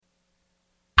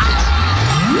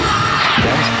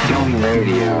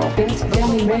Radio. Best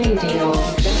Deli Radio.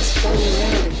 Best Deli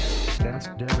Radio.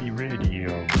 Best Deli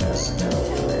Radio. Best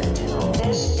Deli Radio.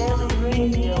 Best Deli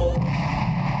Radio.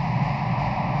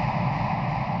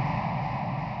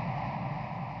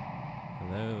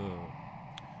 Hello.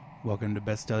 Welcome to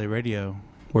Best Deli Radio.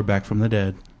 We're back from the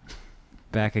dead.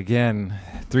 Back again.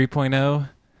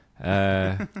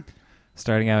 3.0.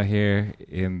 Starting out here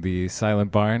in the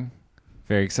Silent Barn.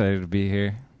 Very excited to be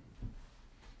here.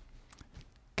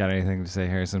 Got anything to say,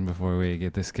 Harrison, before we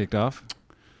get this kicked off?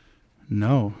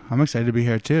 No, I'm excited to be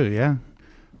here too, yeah.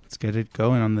 Let's get it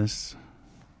going on this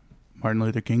Martin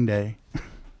Luther King Day.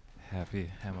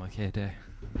 Happy MLK Day.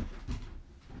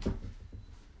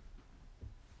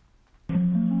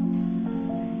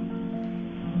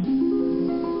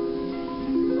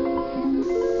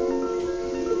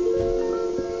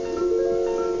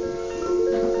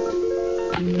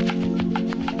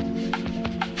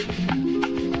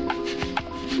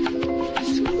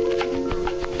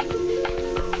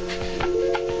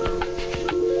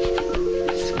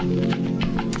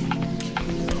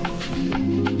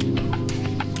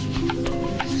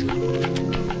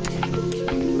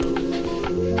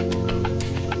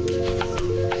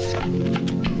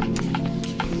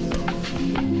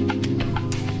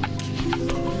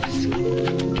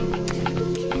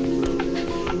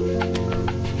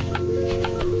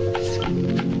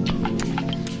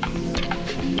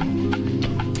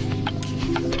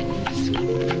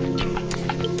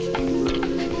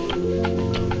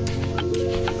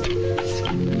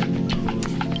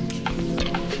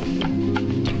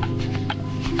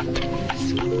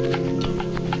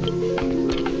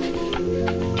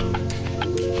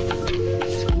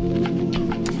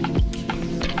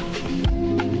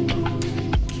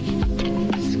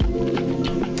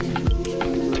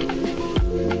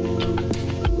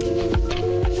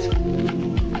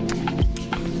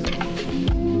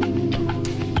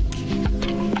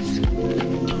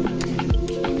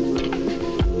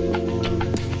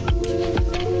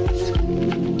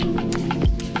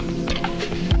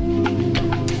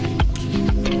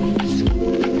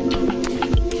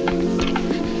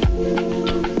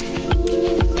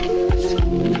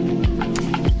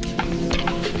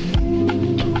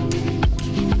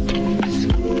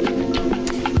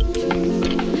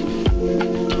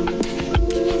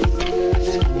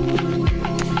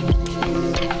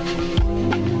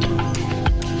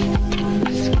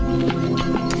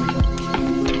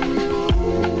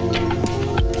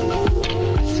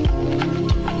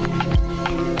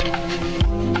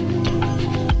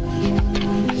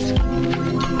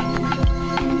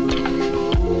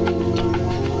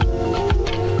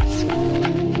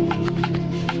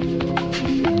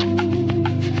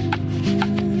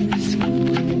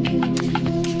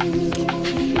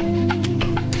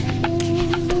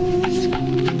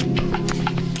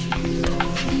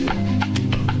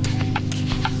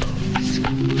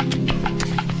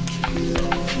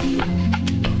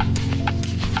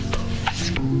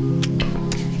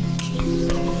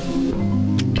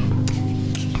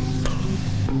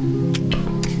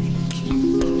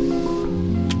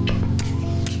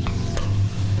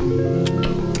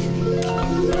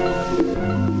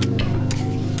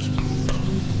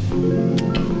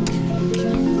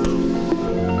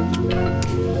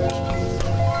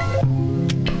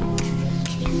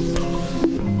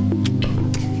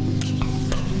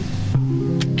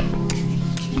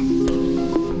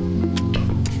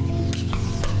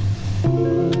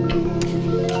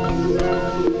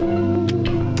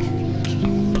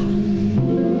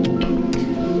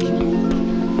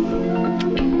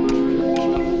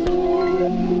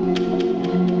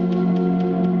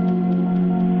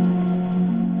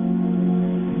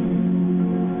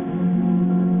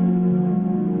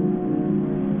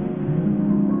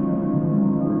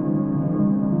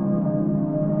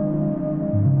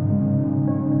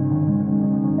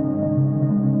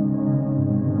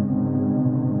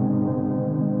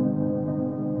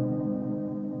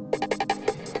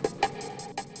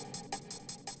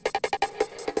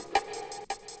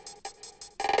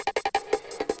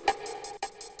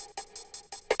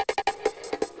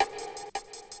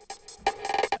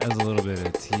 As a little bit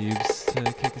of Teebs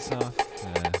to kick us off,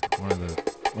 one of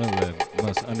the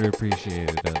most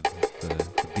underappreciated of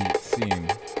the beat scene,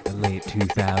 the late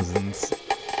 2000s.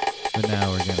 But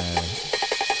now we're gonna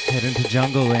head into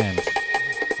Jungle Land,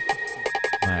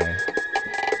 my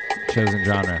chosen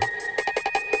genre.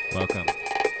 Welcome.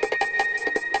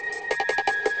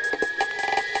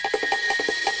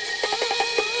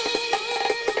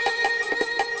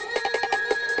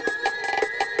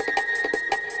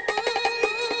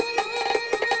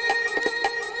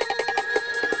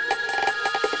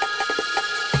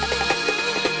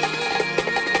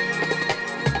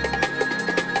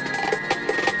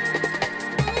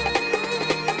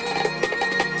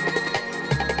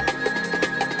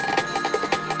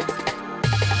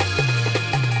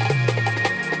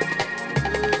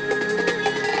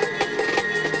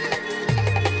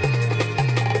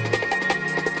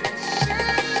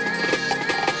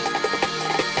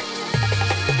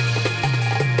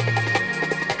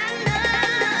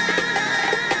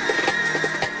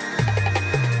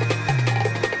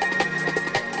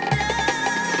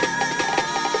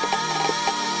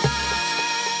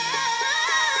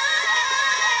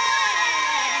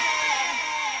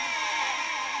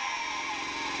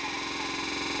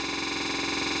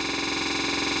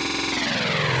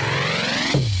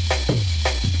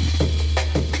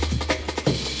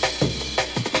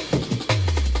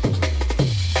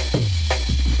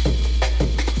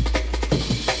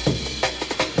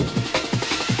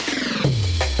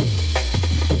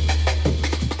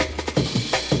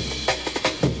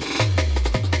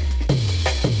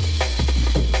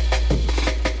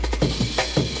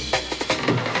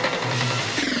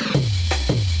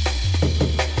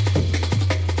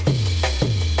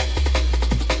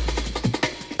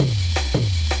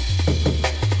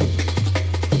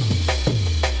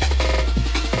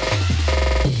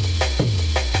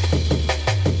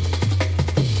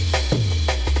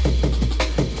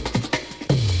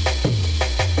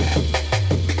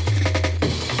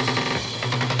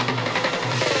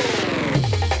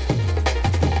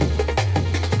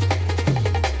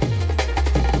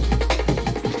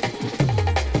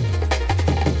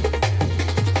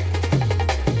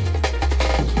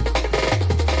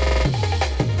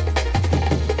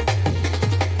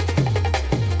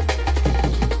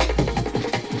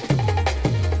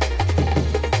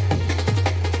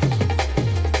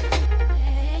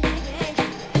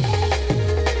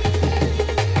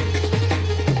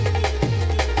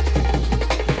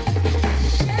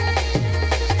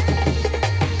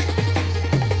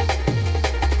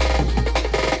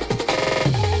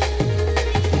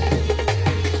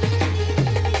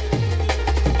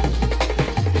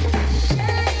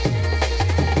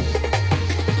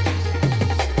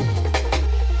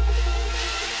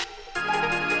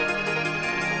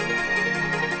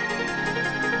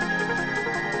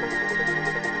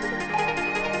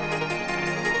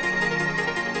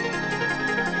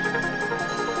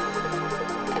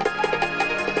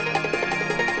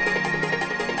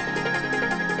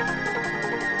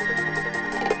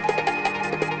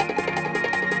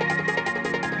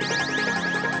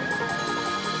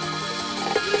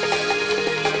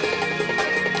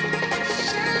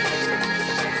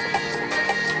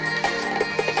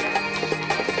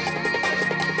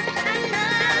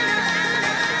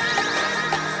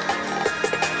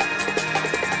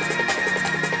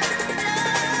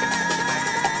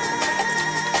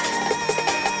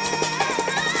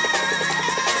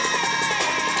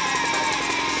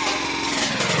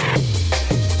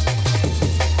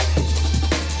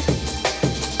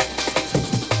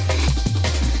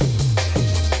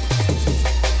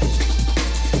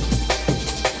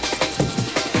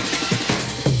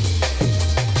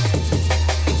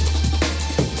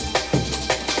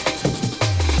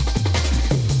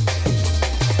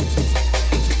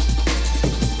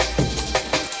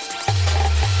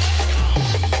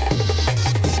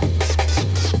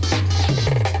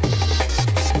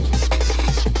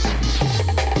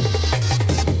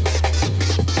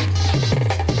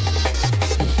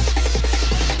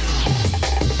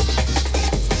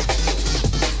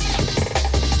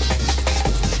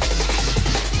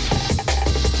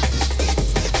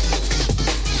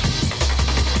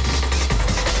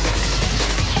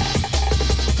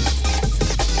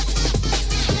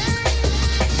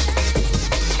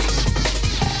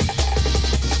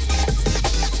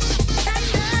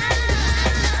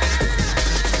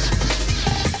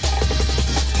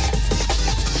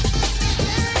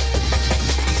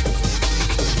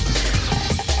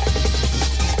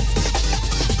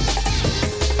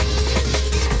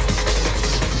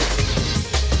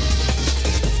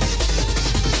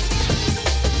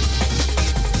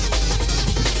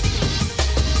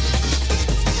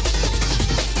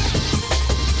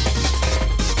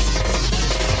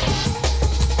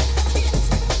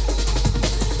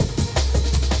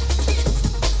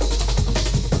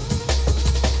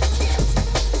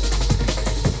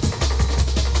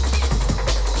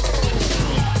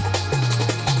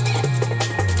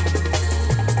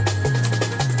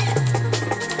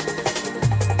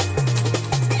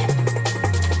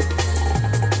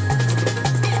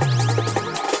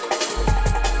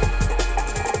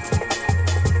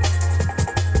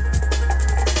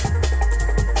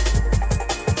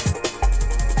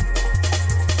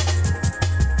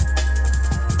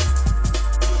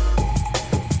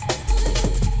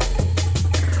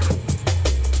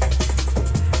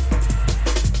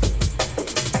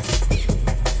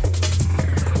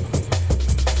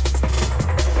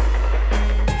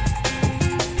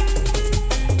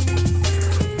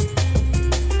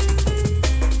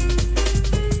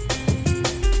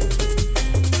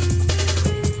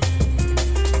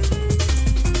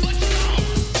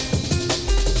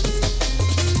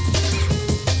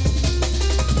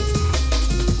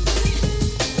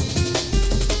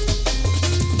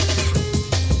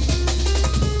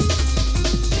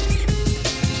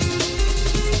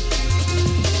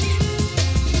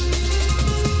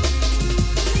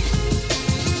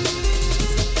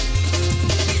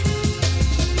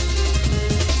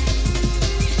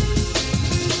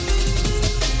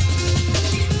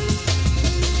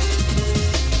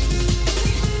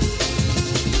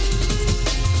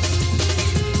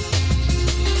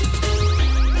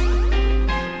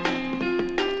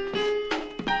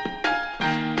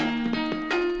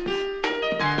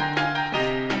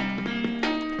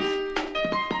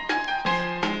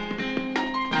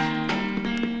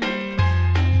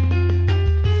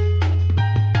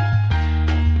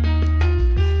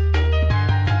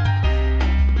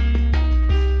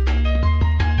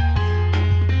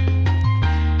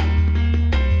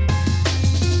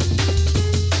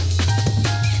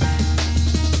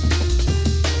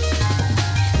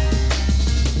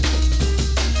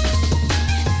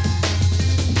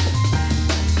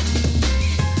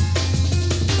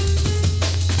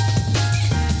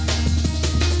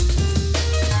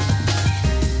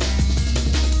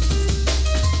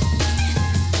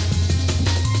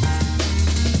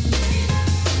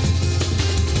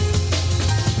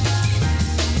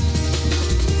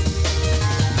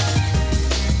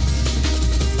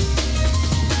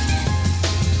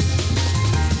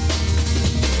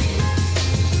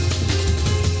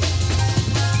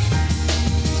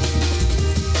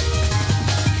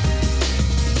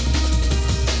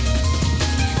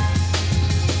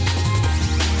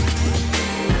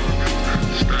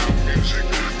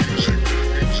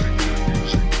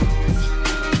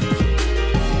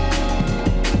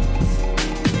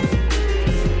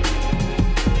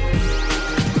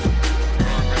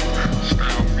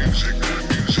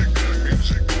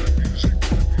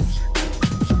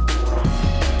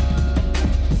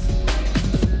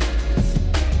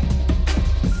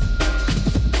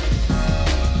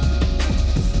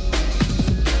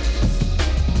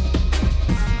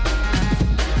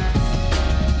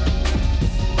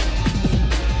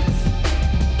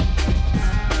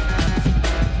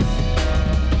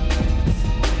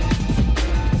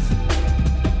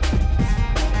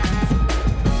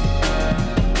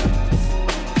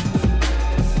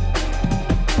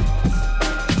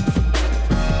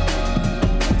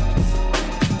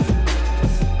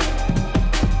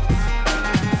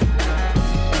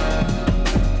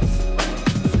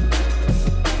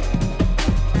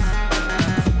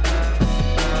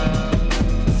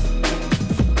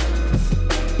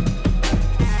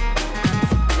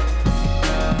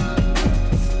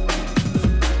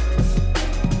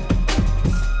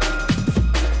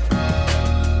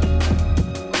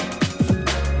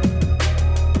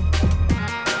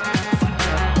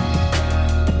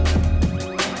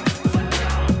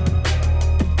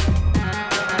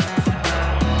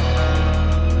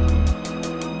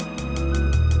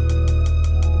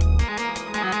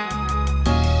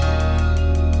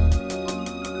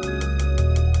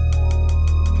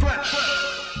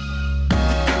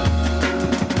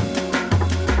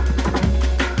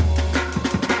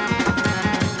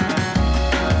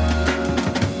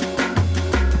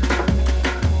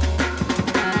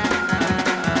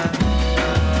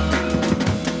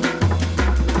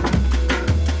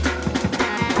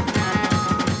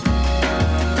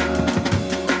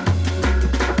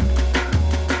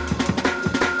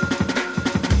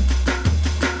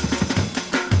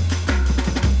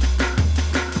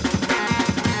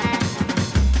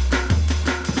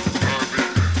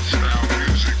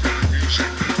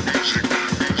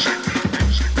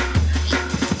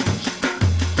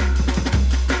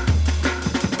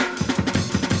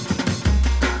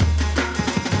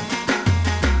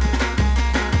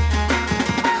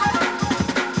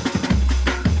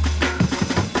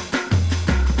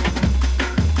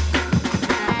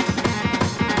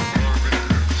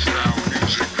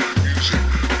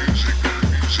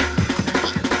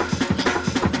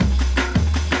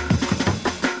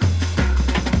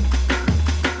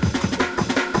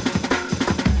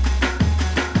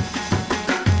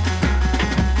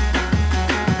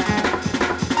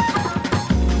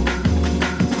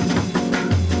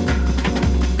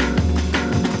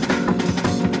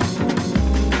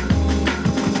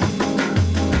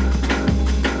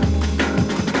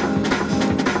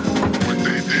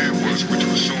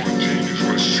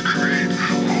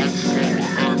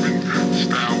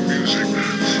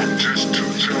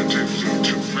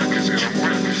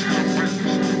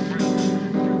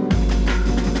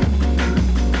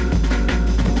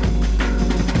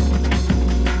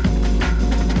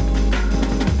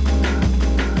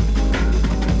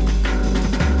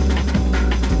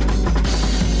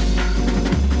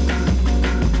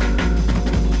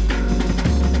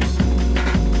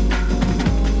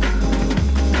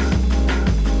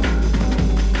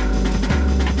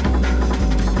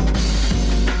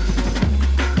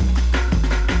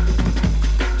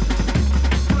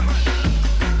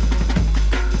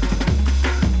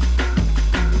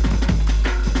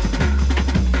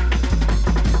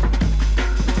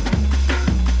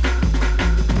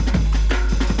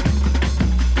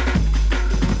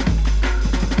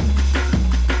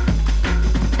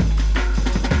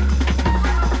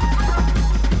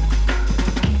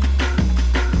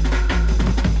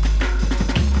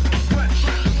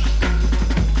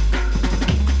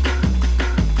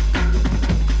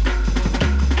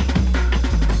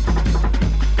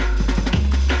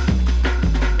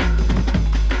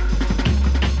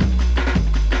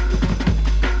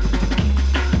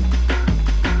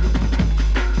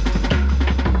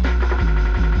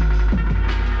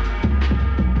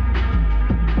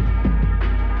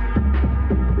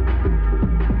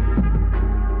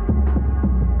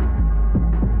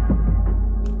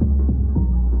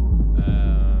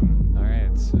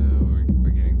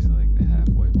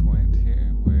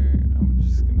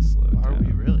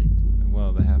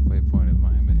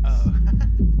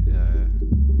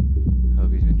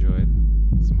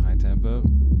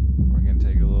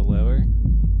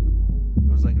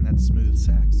 Smooth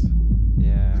sax.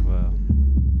 Yeah, well,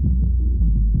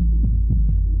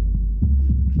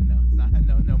 No, it's not.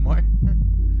 No more.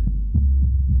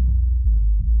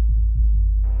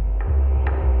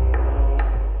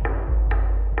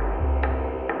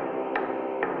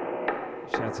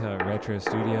 shouts out Retro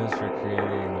Studios for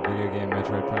creating the video game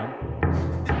Metroid Prime.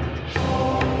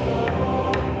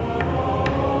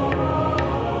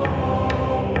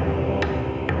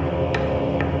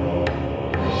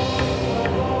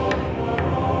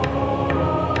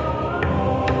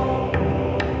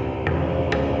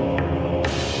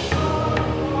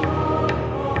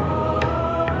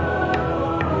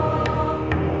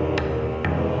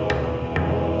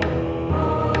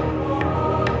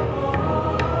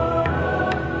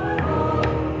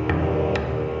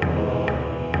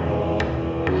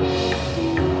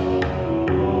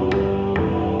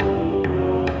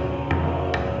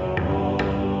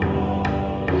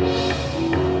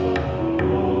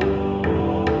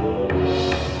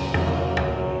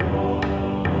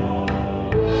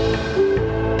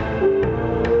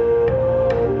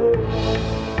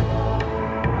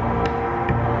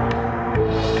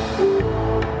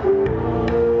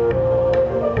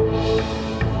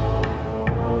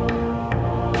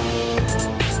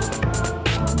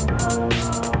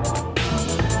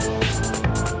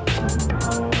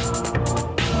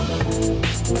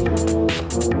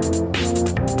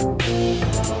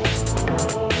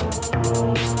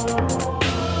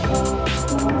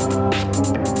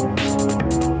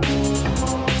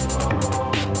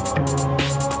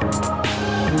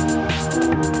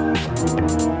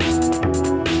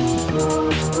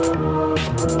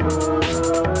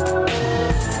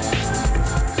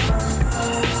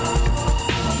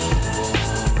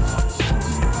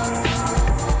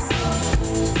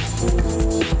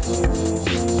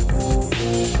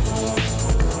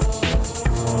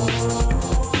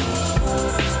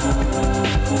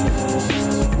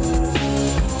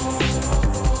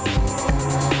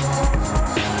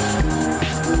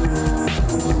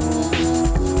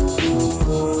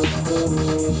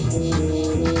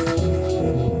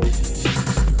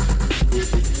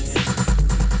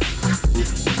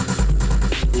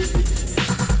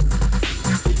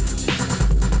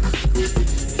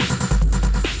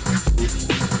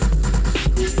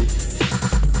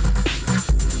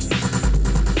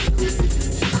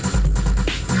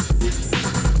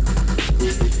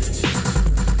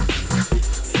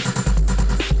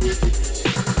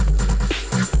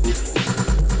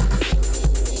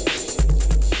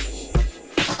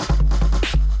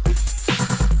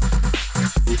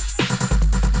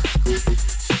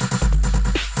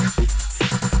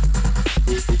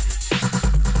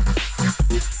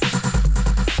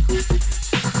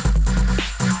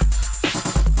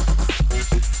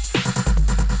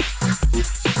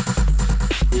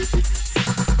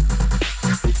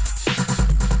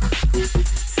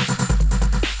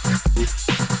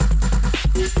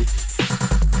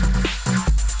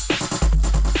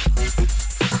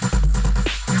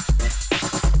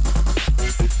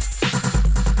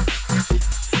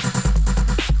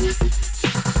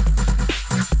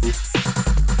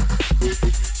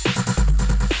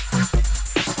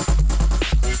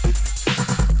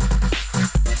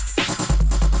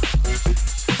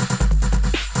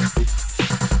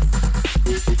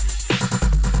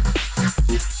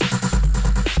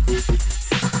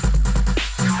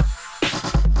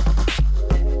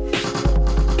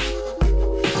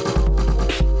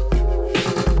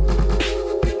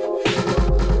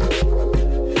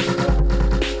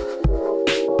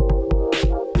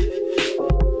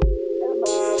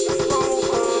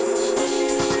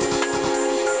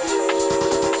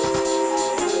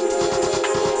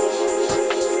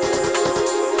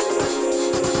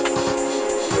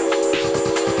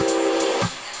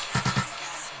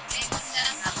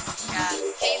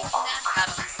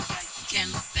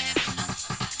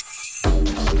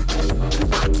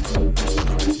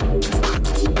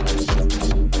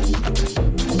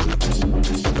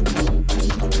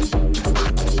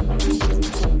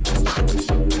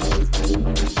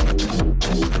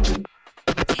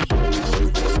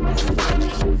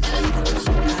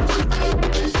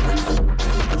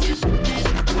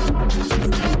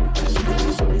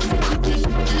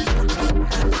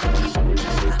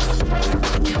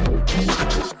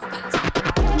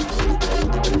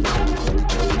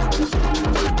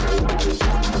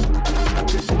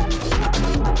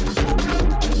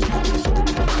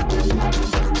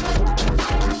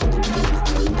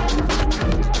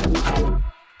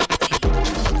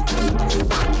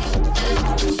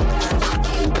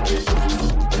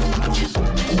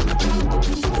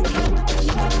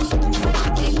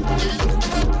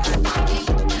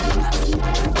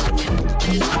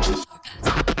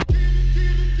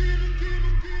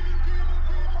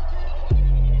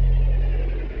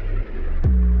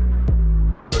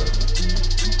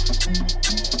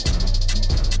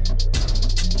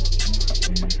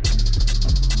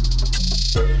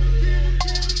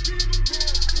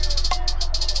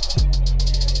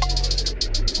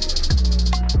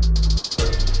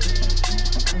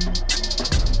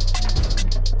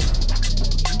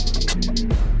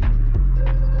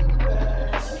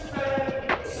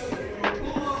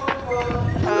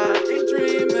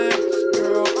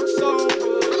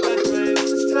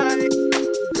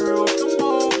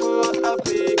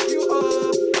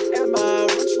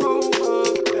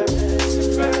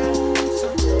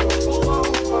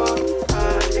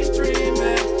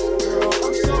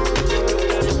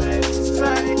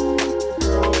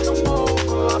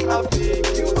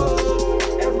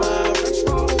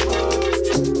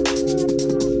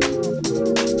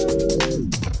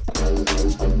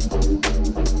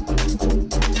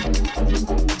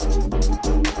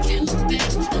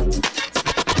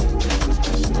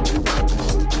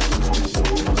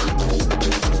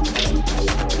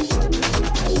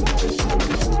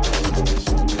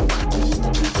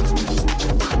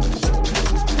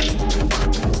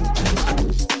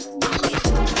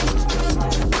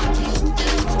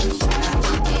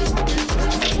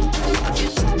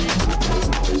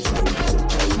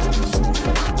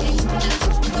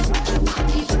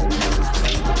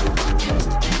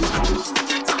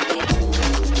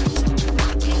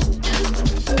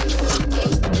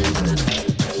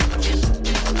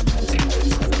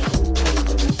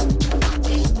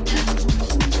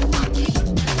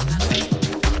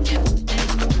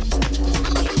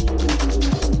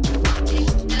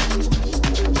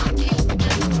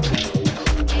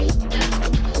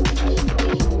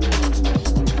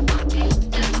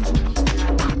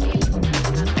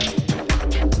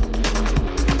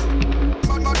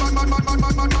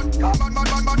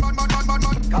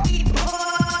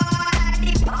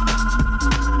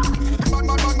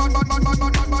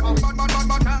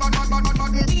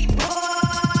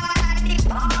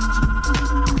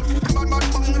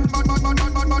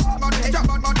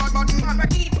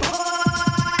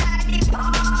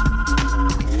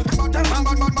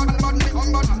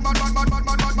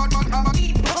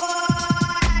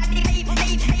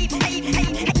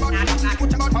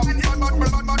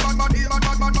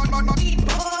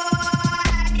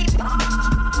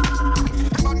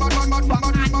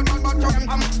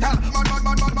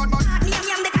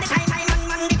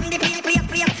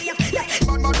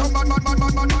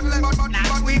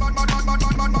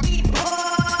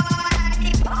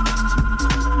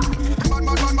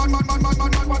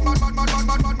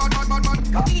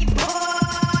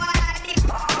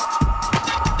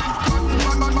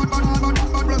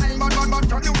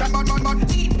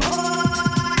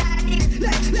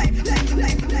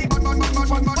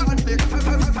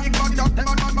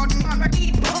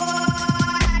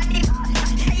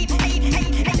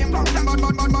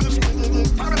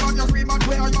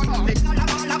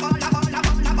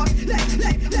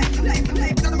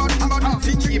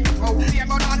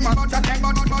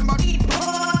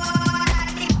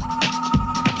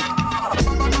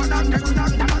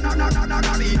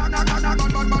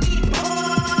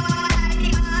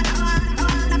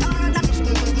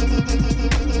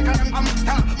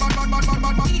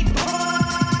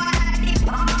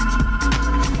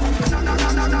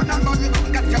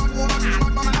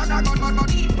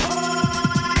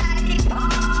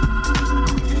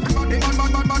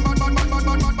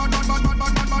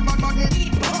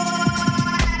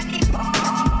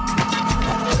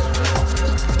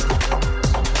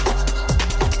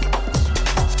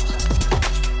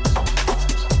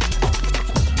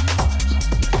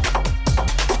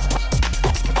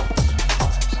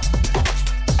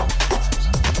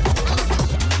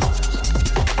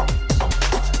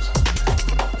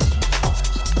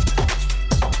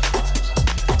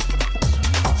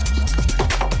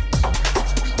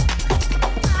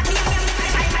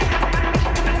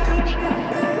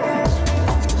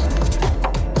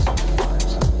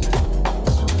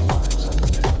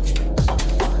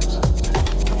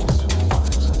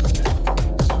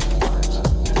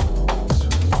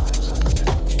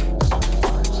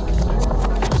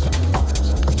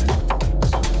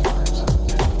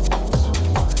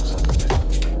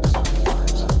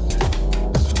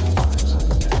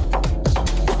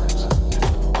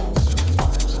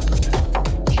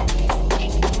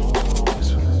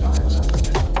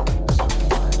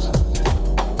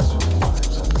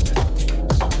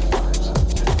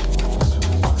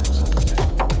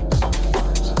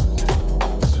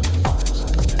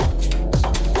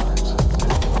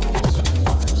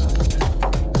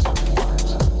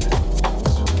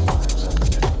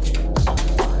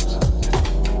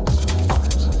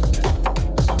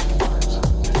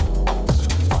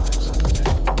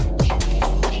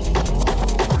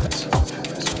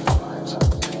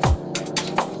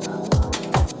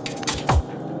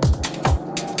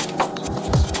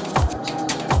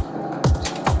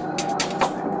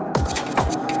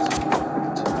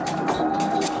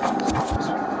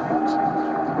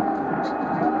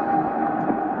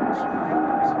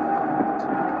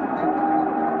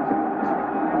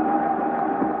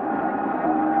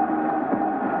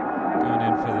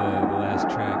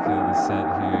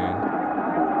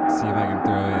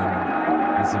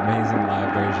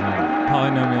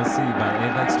 MLC by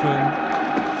Apex Twin.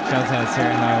 Shouts out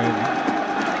Sarah Howard.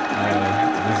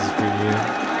 This is for you.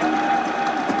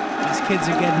 These kids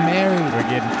are getting married. We're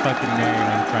getting fucking married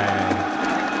on Friday.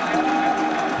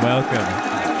 Welcome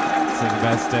to the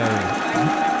best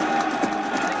deli.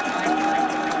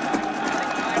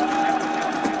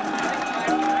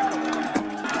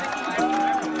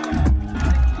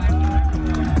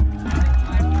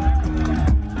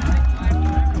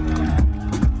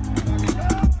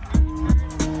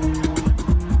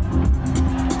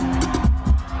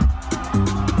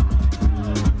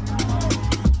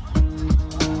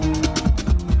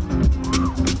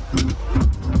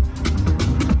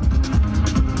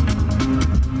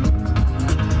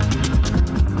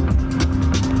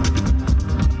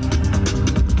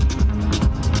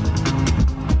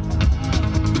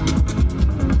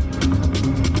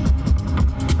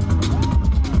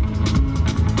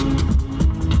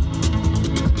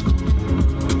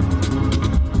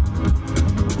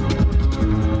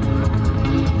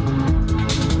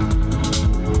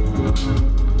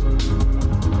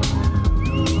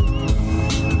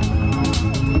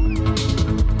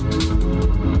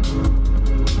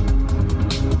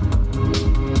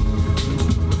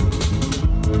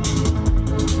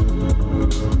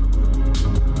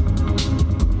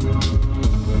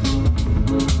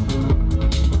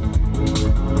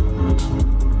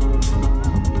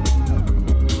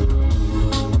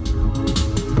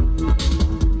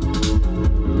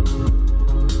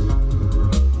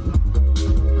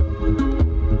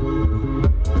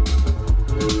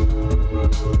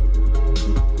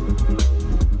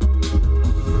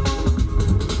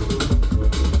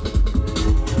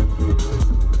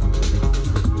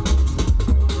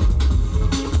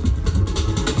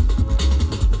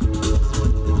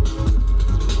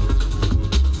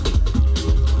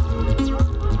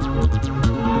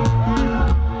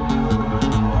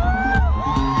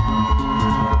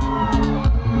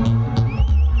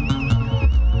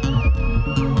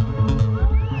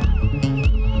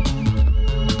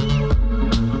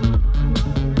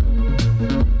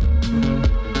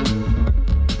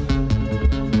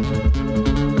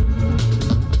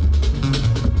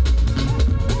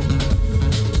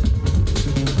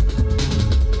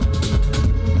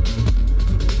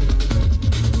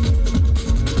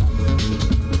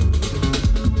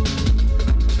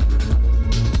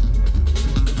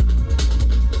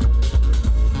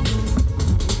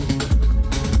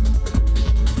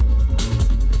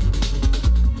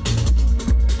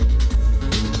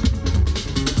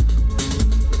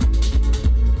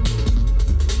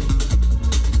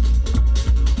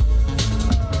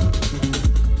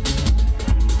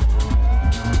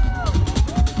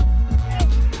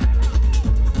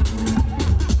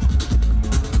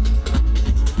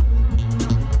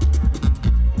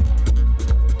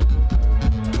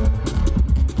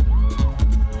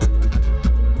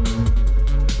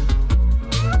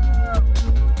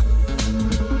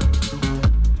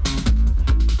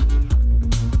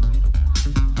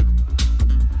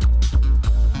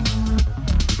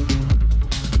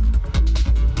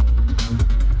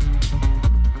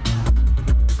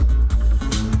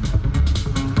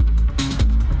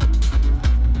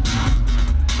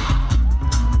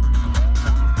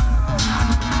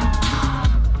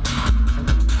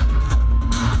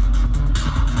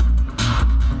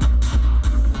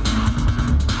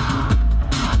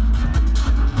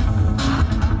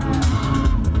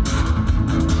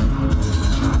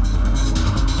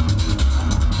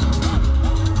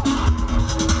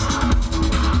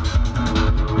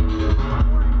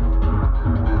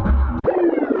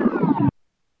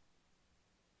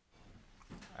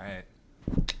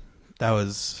 That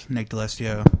was Nick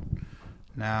D'Alessio.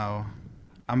 Now,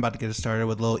 I'm about to get it started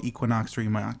with a little Equinox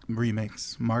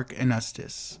remix. Mark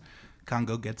Anustis,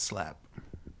 Congo Gets Slapped.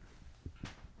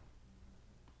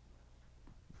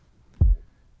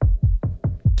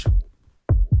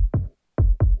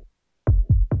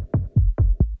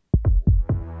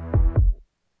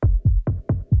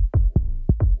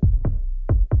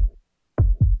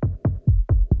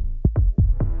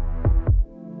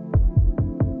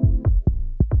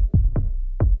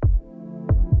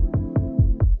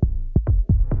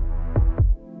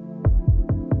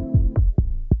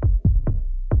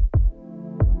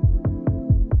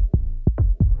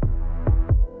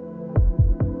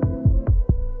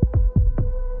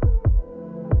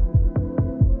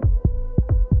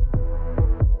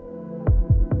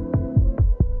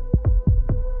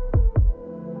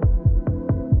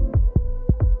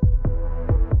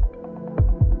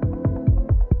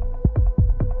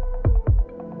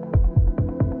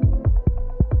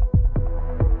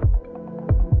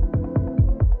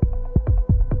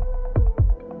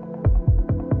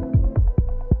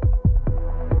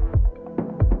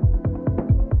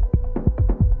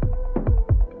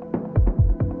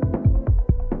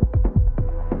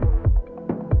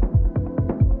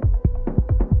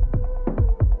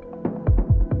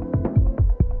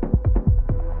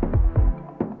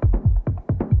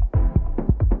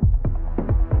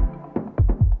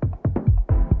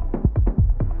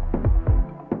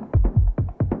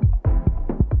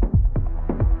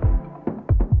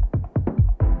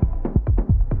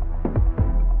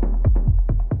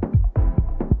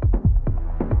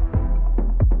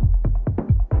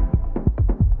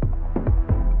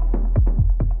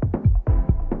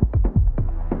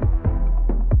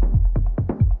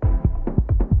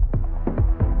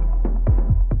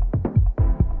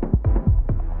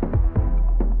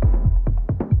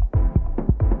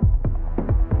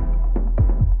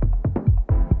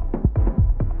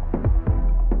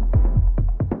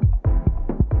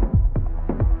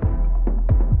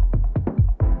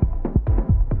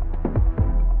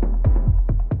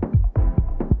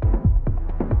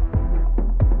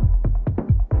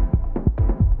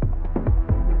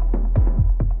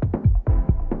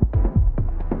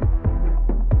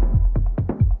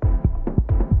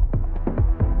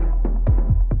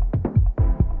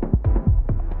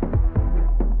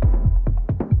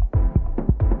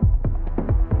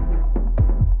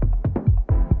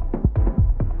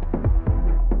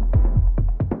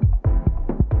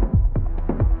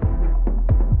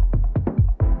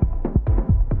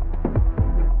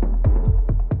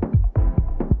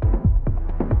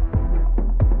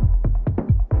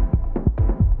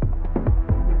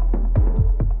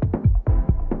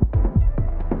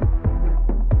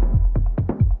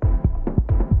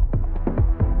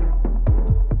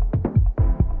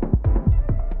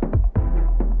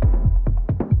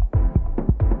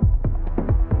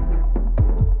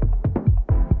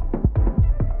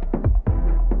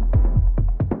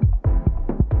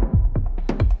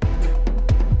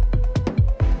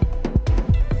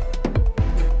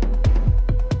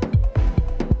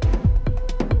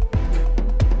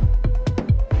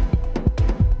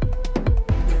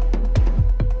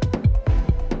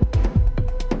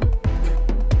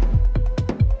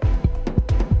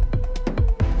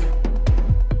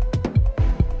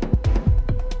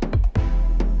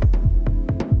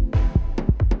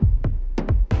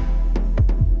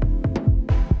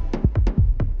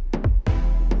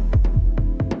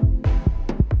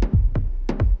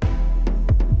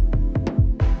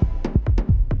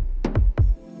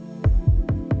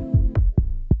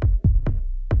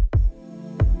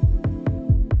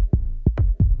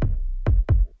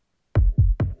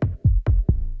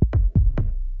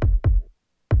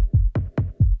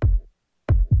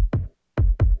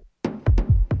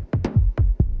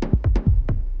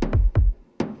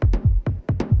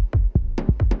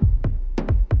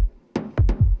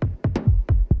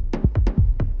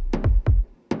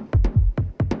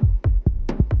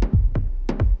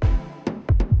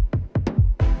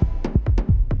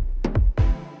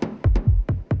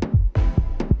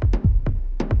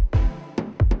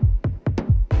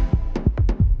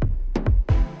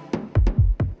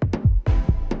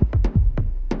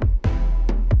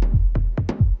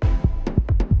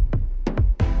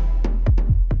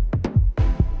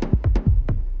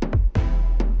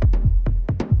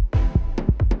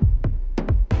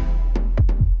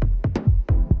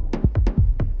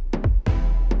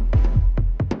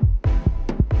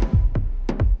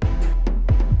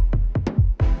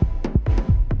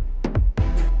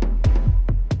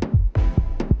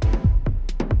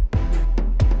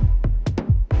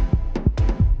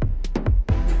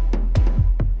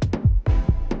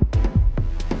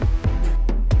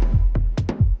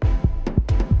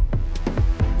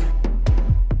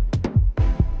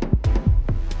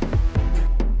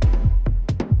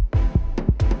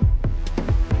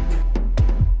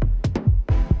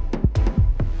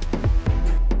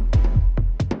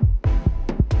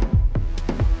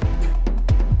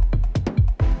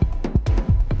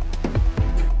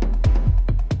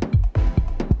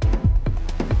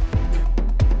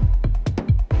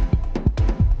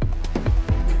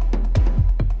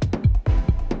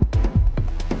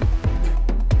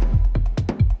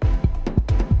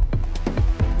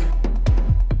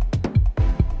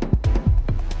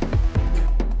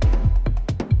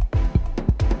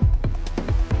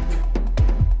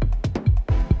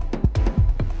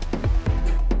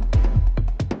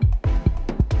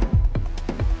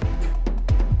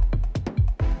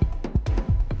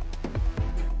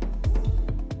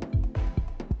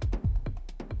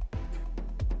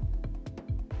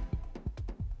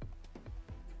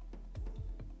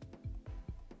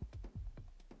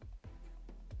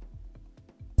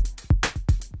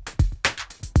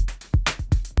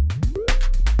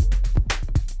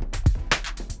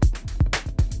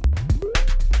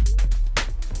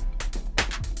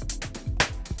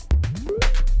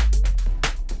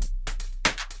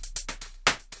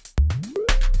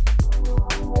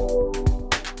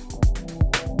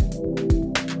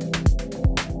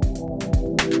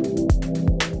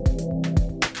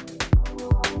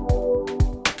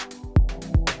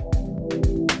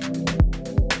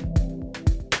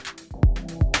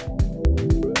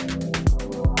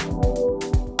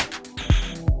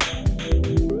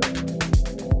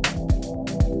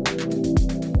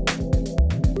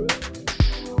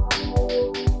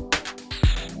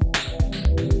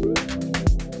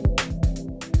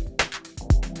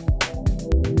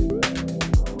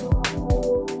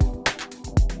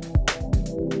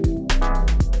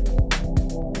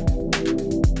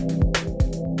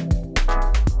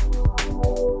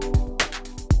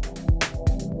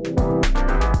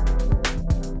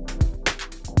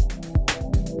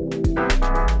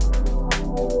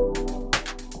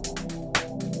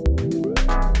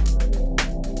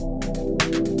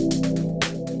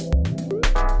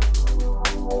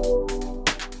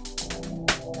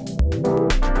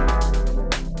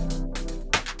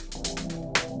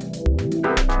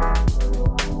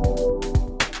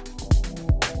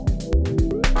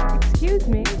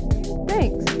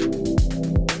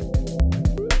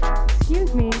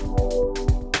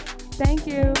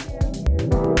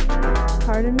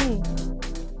 Pardon me.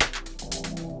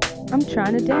 I'm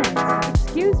trying to dance.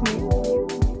 Excuse me.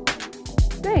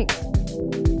 Thanks.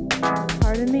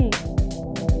 Pardon me.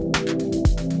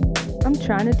 I'm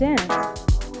trying to dance.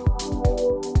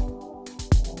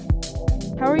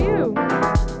 How are you?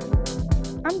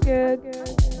 I'm good.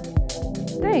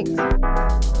 Thanks.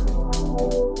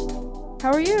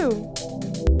 How are you?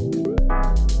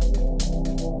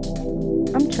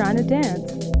 I'm trying to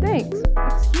dance. Thanks.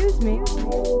 Excuse me.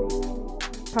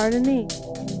 Pardon me.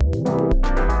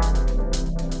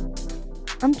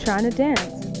 I'm trying to dance.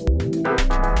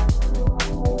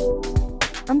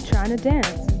 I'm trying to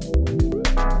dance.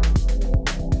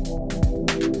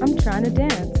 I'm trying to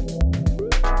dance.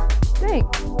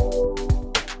 Thanks.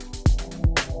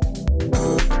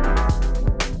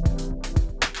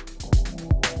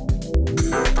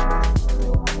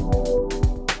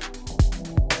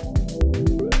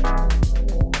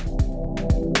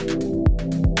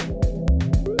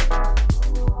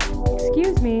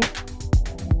 Excuse me.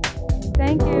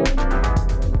 Thank you.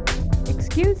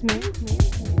 Excuse me.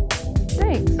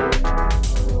 Thanks.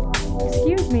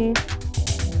 Excuse me.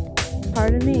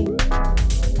 Pardon me.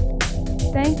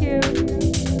 Thank you.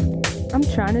 I'm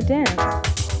trying to dance.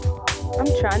 I'm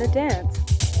trying to dance.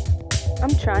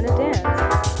 I'm trying to dance.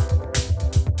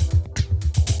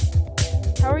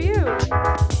 How are you?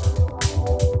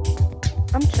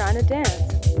 I'm trying to dance.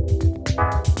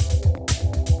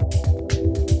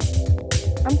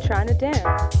 I'm trying to dance.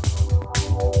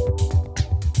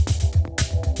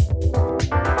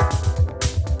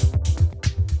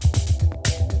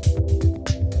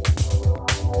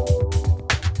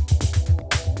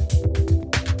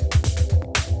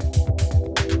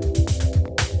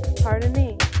 Pardon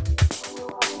me.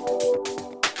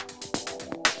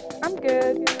 I'm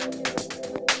good.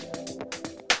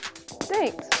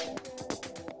 Thanks.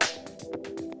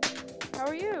 How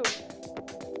are you?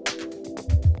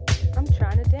 I'm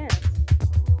trying to dance.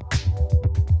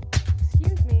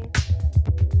 Excuse me.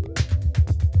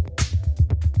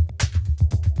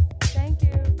 Thank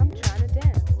you. I'm trying to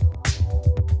dance.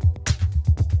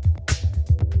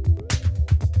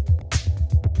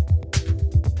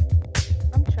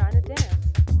 I'm trying to dance.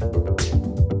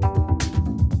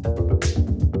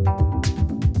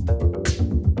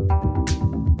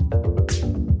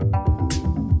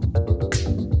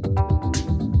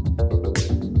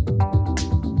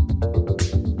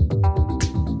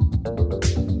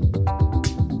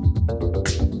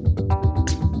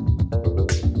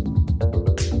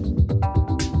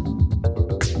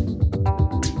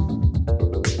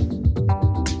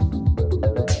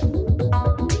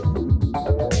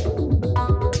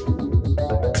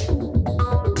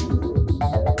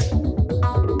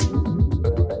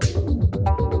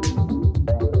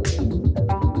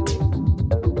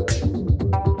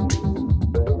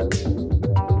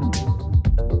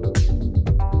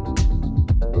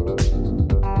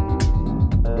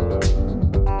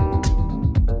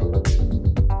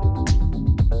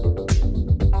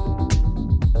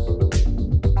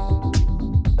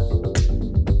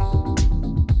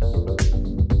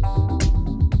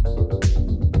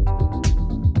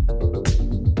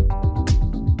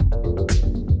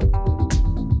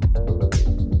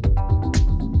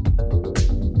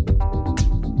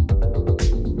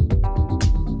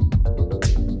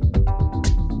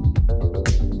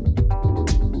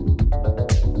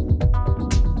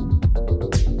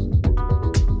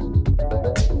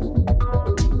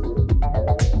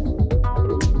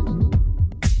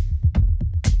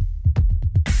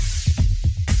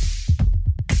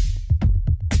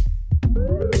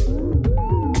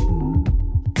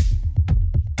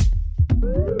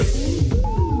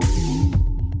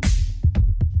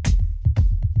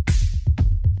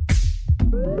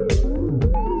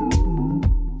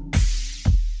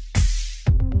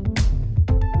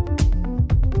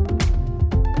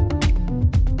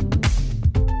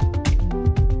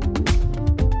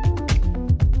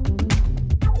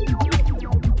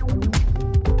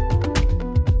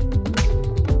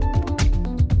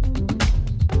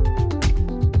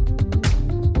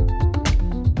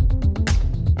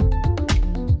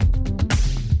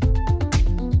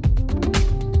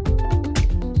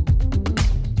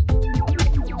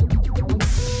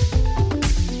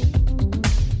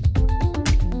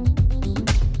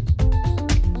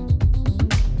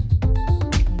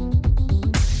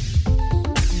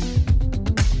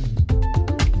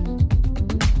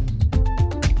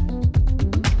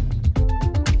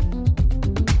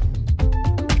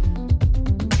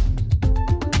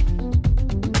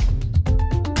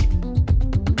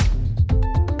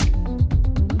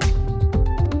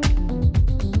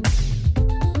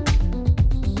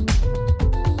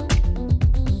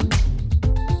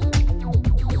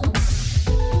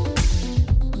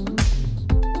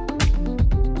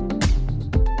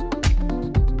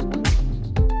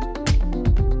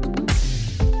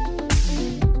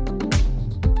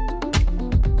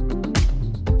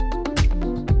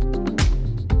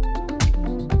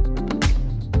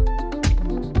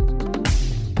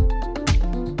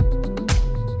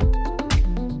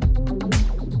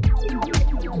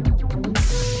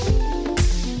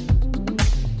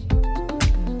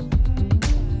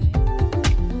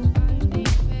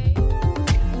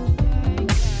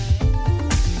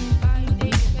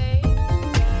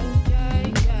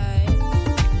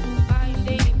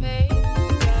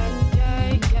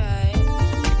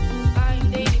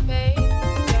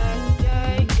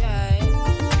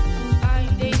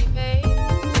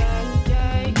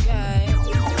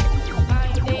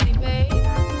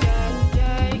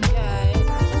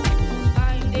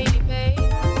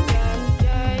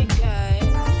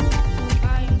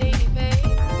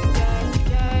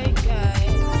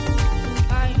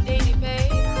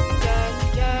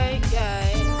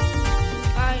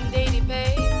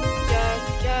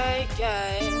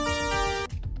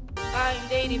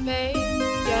 daily babe,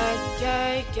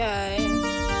 yeah.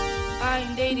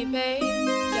 I'm daily babe,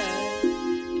 yeah.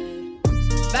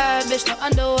 Bad bitch, no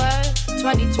underwear.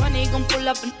 2020 gon' pull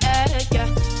up an egg, yeah.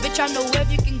 Bitch, I know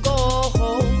if you can go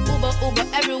home. Uber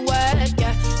everywhere,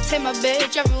 yeah. Take my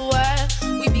bitch everywhere.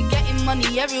 We be getting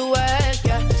money everywhere,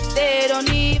 yeah. They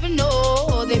don't even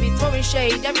know. They be throwing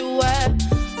shade everywhere.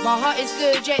 My heart is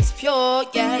good, yeah, it's pure,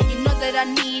 yeah. You know that I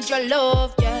need your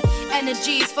love, yeah.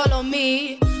 Energies follow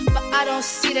me, but I don't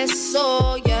see that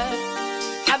soul, yeah.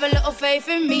 Have a little faith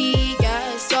in me,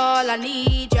 yeah. It's all I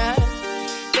need, yeah.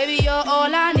 Baby, you're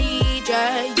all I need,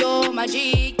 yeah. You're my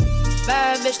G.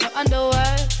 Bad bitch, no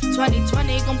underwear.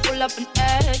 2020 gon' pull up an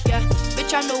egg, yeah.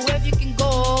 Bitch, I know if you can go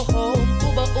home.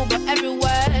 Uber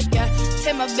everywhere, yeah.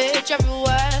 Take my bitch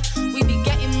everywhere. We be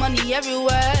getting money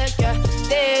everywhere, yeah.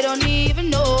 They don't even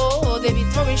know. They be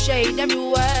throwing shade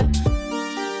everywhere.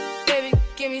 Baby,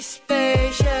 give me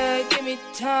space, yeah. Give me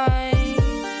time.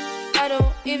 I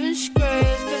don't even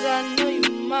scratch, cause I know you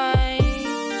mine.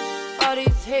 All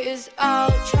these haters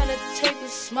out tryna take a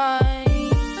smile.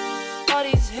 All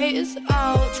these haters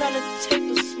out tryna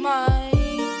take a smile.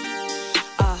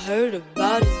 I heard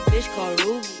about this bitch called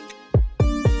Ruby.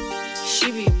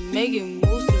 She be making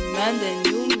moves to man that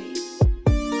knew me.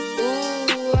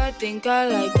 Ooh, I think I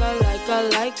like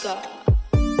her.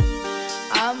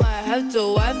 I might have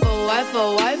to wife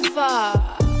her.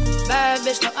 Bad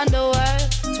bitch, no underwear.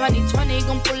 2020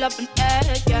 gon' pull up an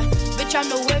egg, yeah. Bitch, I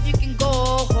know if you can go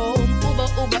home.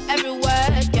 Uber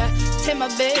everywhere, yeah. Take my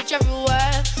bitch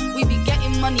everywhere. We be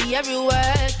getting money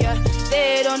everywhere, yeah.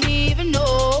 They don't even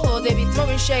know. They be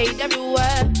throwing shade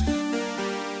everywhere.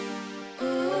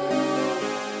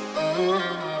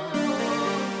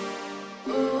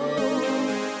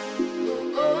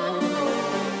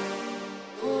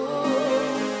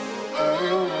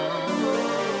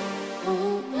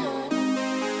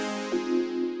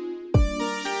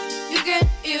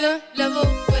 Level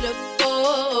with a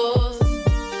boss.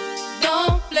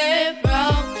 Don't play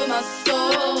around with my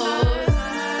soul.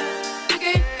 You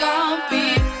can't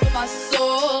compete with my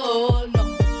soul, no.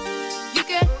 You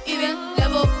can't even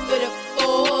level with a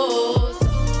boss.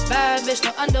 Bad bitch,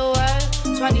 no underwear.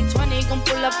 2020 gon'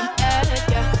 pull up an egg,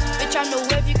 yeah. Bitch, I know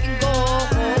if you can go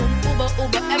home.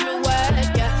 Uber everywhere,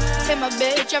 yeah. Take my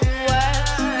bitch everywhere.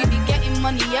 We be getting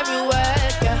money everywhere,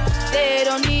 yeah. They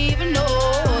don't even know.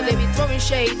 They be throwing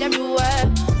shade everywhere.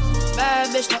 Bad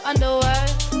bitch, no underwear.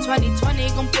 2020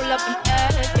 gon' pull up an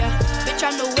egg, yeah. Bitch,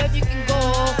 I know if you can go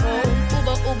home.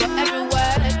 Uber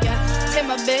everywhere, yeah. Take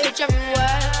my bitch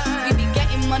everywhere. We be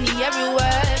getting money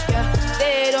everywhere, yeah.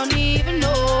 They don't even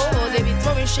know. They be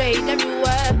throwing shade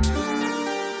everywhere.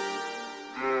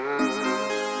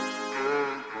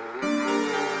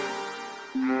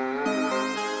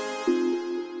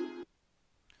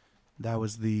 That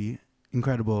was the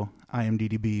incredible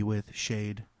IMDb with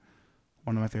Shade.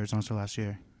 One of my favorite songs for last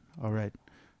year. All right.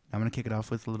 Now I'm going to kick it off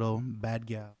with a little Bad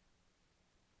Gal.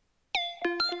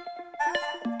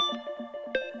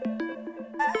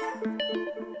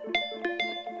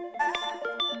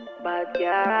 Bad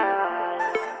Gal.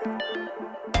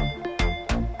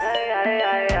 Ay, ay,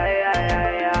 ay, ay, ay,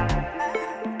 ay, ay.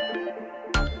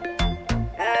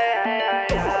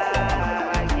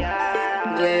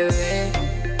 Bebé,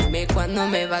 dime cuándo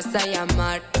me vas a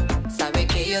llamar. Sabe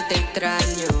que yo te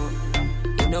extraño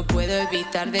y no puedo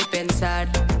evitar de pensar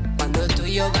cuando tú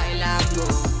y yo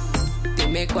bailamos.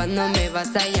 Dime cuándo me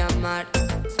vas a llamar.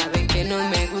 Sabe que no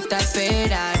me gusta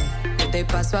esperar. Yo te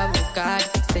paso a buscar,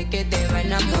 sé que te va a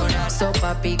enamorar. So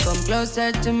papi, come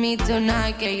closer to me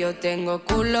tonight, que yo tengo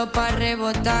culo pa'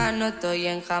 rebotar. No estoy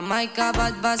en Jamaica,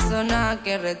 bad va a sonar,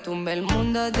 que retumbe el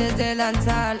mundo desde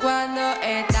lanzar. Cuando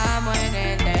estamos en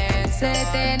el dance, se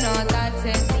te nota el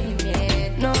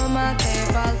sentimiento. No me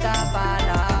hace falta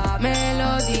palabras, me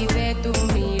lo dice tu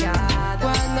mirada.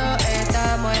 Cuando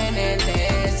estamos en el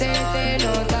dance, se te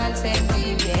nota el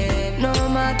sentimiento. No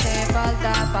me hace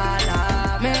falta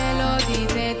palabras, me lo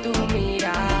dice tu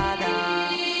mirada.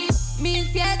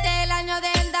 2007, el año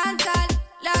del danzar.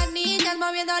 Las niñas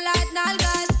moviendo las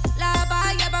nalgas. La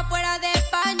valla pa' fuera de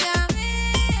España.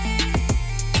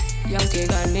 Y aunque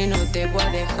gane no te voy a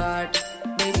dejar.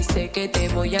 Baby, sé que te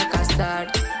voy a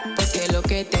casar. Porque lo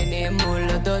que tenemos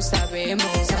los dos sabemos.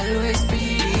 Always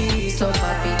be. So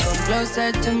papi, come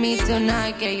closer to me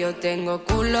tonight, que yo tengo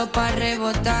culo pa'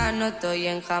 rebotar. No estoy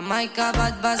en Jamaica,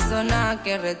 bad va a sonar,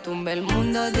 que retumbe el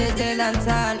mundo desde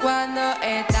lanzar. Cuando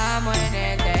estamos en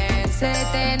el dance, se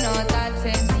te nota el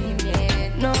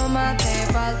sentimiento. No me hace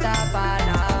falta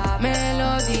palabras, me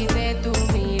lo dice tu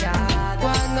mirada.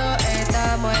 Cuando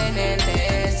estamos en el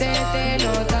dance, se te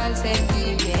nota el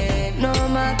sentimiento. No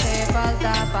me hace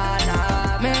falta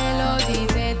palabras,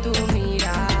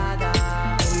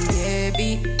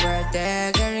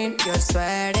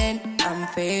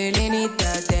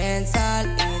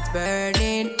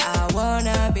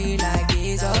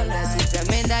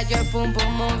 your pum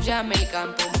pum move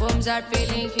Jamaican pum pums are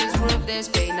feeling his groove.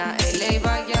 Despeina LA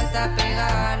va ya está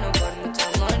pegada. No por mucho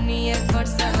money es por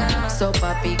sana. So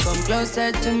papi come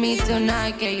closer to me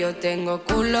tonight, que yo tengo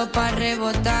culo pa'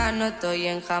 rebotar. No estoy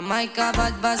en Jamaica,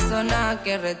 bad va a sonar,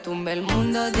 que retumbe el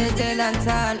mundo desde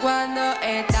lanzar. Cuando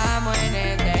estamos en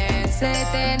el dance se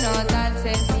te nota el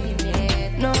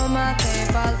sentimiento. No me hace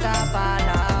falta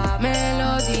palabras, me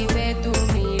lo dice tu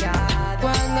mirada.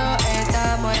 Cuando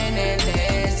estamos en el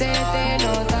dance se te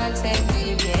nota el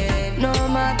sentimiento. No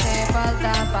me hace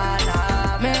falta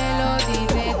palabras, me lo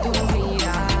dice tu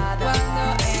mirada. Cuando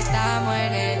estamos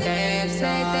en el dance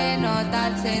se te nota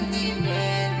el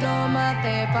sentimiento. No me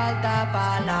hace falta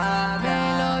palabras, me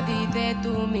lo dice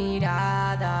tu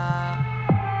mirada.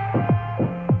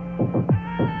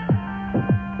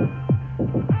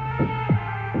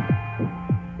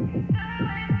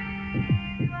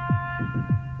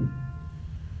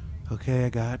 Okay, I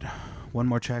got one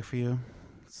more track for you.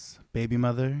 It's Baby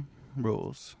Mother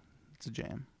Rules. It's a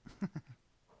jam.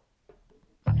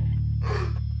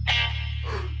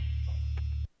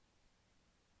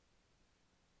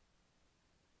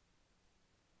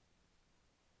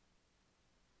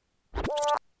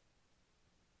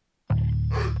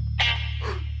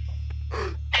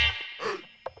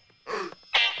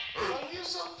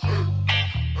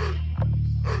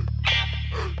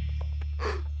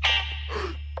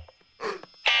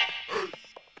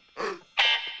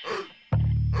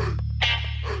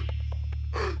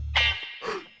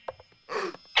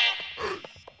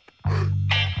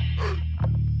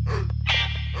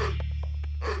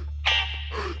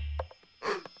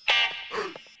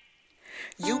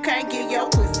 You can't get your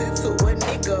pussy to a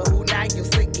nigga who not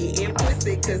used to getting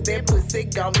pussy, cause that pussy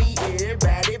gon' be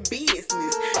everybody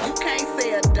business. You can't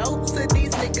sell dope to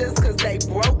these niggas cause they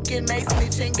broke and they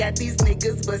snitching. Got these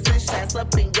niggas bustin' shots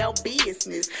up in your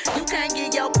business. You can't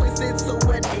get your pussy to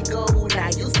a nigga who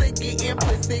not used to getting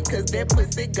pussy, cause that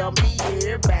pussy gon' be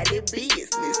everybody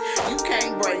business. You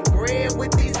can't break bread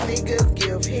with these niggas,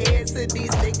 give head to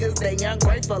these niggas. They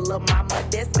ungrateful, lil' mama,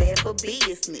 that's bad for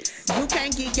business. You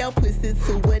can't get your pussy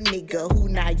to a nigga who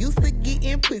not used to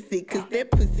getting pussy, cause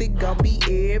that pussy gon' be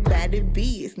everybody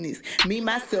business. Me,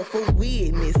 myself, a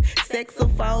witness.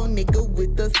 Saxophone nigga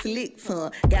with a slick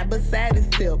tongue. Got beside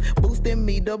himself, boosting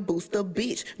me to boost a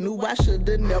bitch. Knew I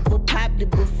shoulda never popped it,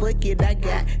 but fuck it, I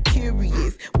got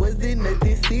curious. Wasn't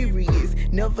nothing serious,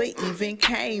 never even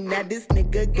came. Now this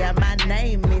nigga got my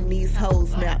name in these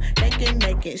hoes now. They can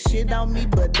making shit on me,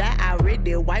 but I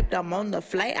already wiped. I'm on the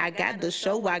flight, I got the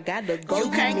show, I gotta go.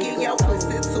 You can't get your pussy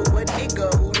to a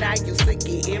nigga who not used to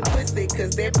getting pussy,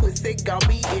 cause that pussy gon'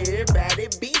 be everybody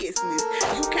business.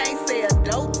 You can't sell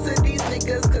dope to these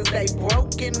niggas cause they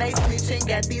broke and they snitching.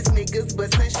 Got these niggas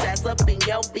bustin' shots up in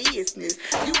your business.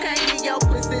 You can't get your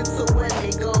pussy to a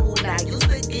nigga who not used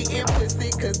to getting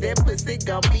pussy, cause that pussy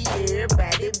gon' be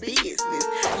everybody business.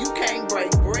 You can't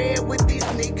break bread with these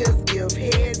niggas, give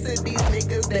head to these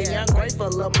niggas. They ungrateful,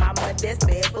 lil' mama, that's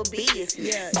bad for business.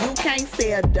 You can't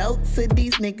sell dope to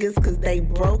these niggas cause they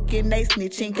broke and they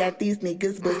snitching. Got these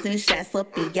niggas bustin' shots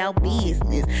up in your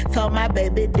business. Told my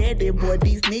baby daddy, boy,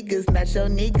 these niggas not your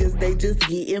niggas. They just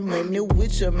getting money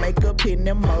with your makeup in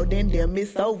them more than them,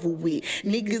 it's over with.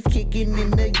 Niggas kicking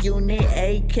in the unit,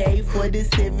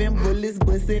 AK-47 bullets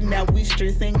bustin'. Now we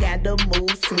stressin', gotta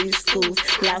move, switch schools.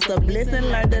 Lost a blessing,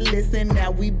 learned to listen,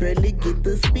 now we barely get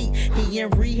to speak. He in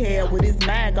rehab with his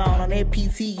mind gone on that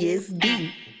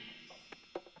PTSD.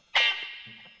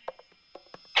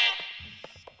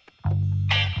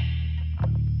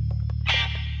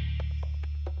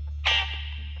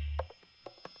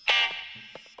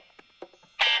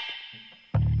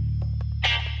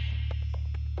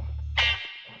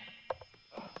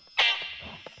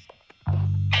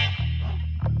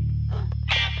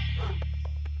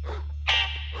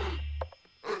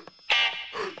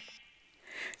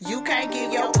 You can't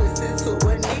get your pussy to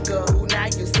a nigga who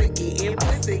not used to getting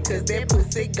pussy, cause that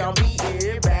pussy gon' be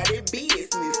everybody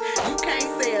business. You can't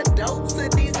sell dope to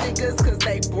these niggas cause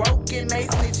they broke and they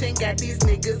snitching. Got these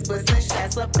niggas bustin'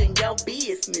 shots up in your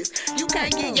business. You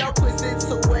can't get your pussy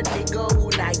to a nigga who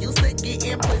not used to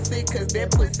getting pussy, cause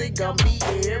that pussy gon' be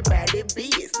everybody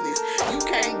business. You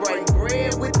can't break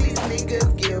bread with these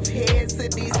niggas, give head to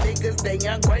these niggas. They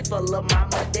ungrateful, lil'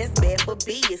 mama, that's bad for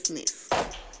business.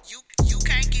 You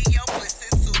can't get your pussy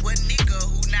to a nigga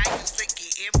who not used to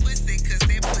getting pussy, cause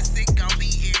that pussy gon' be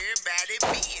everybody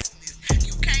business.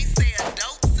 You can't sell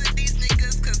dope to these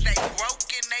niggas cause they broke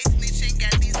and they snitching.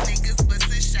 Got these niggas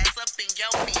bustin' shots up in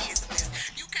your business.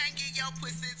 You can't get your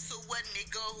pussy to a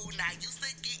nigga who not used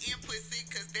to getting pussy,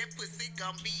 cause that pussy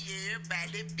gon' be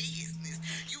everybody business.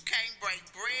 You can't break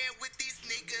bread with these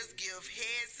niggas, give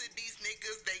head to these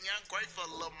niggas, they ungrateful,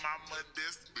 lil' mama,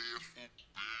 this bitch.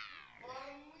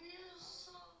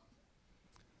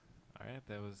 All right,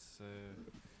 that was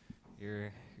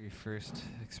your first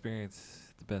experience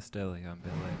at the Best Deli on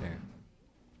Bill Air.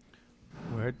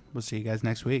 Word. We'll see you guys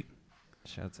next week.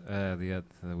 Shouts the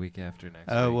week after next.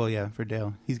 Oh, week. well, yeah, for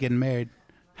Dale. He's getting married.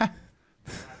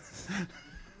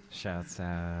 Shouts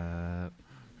out.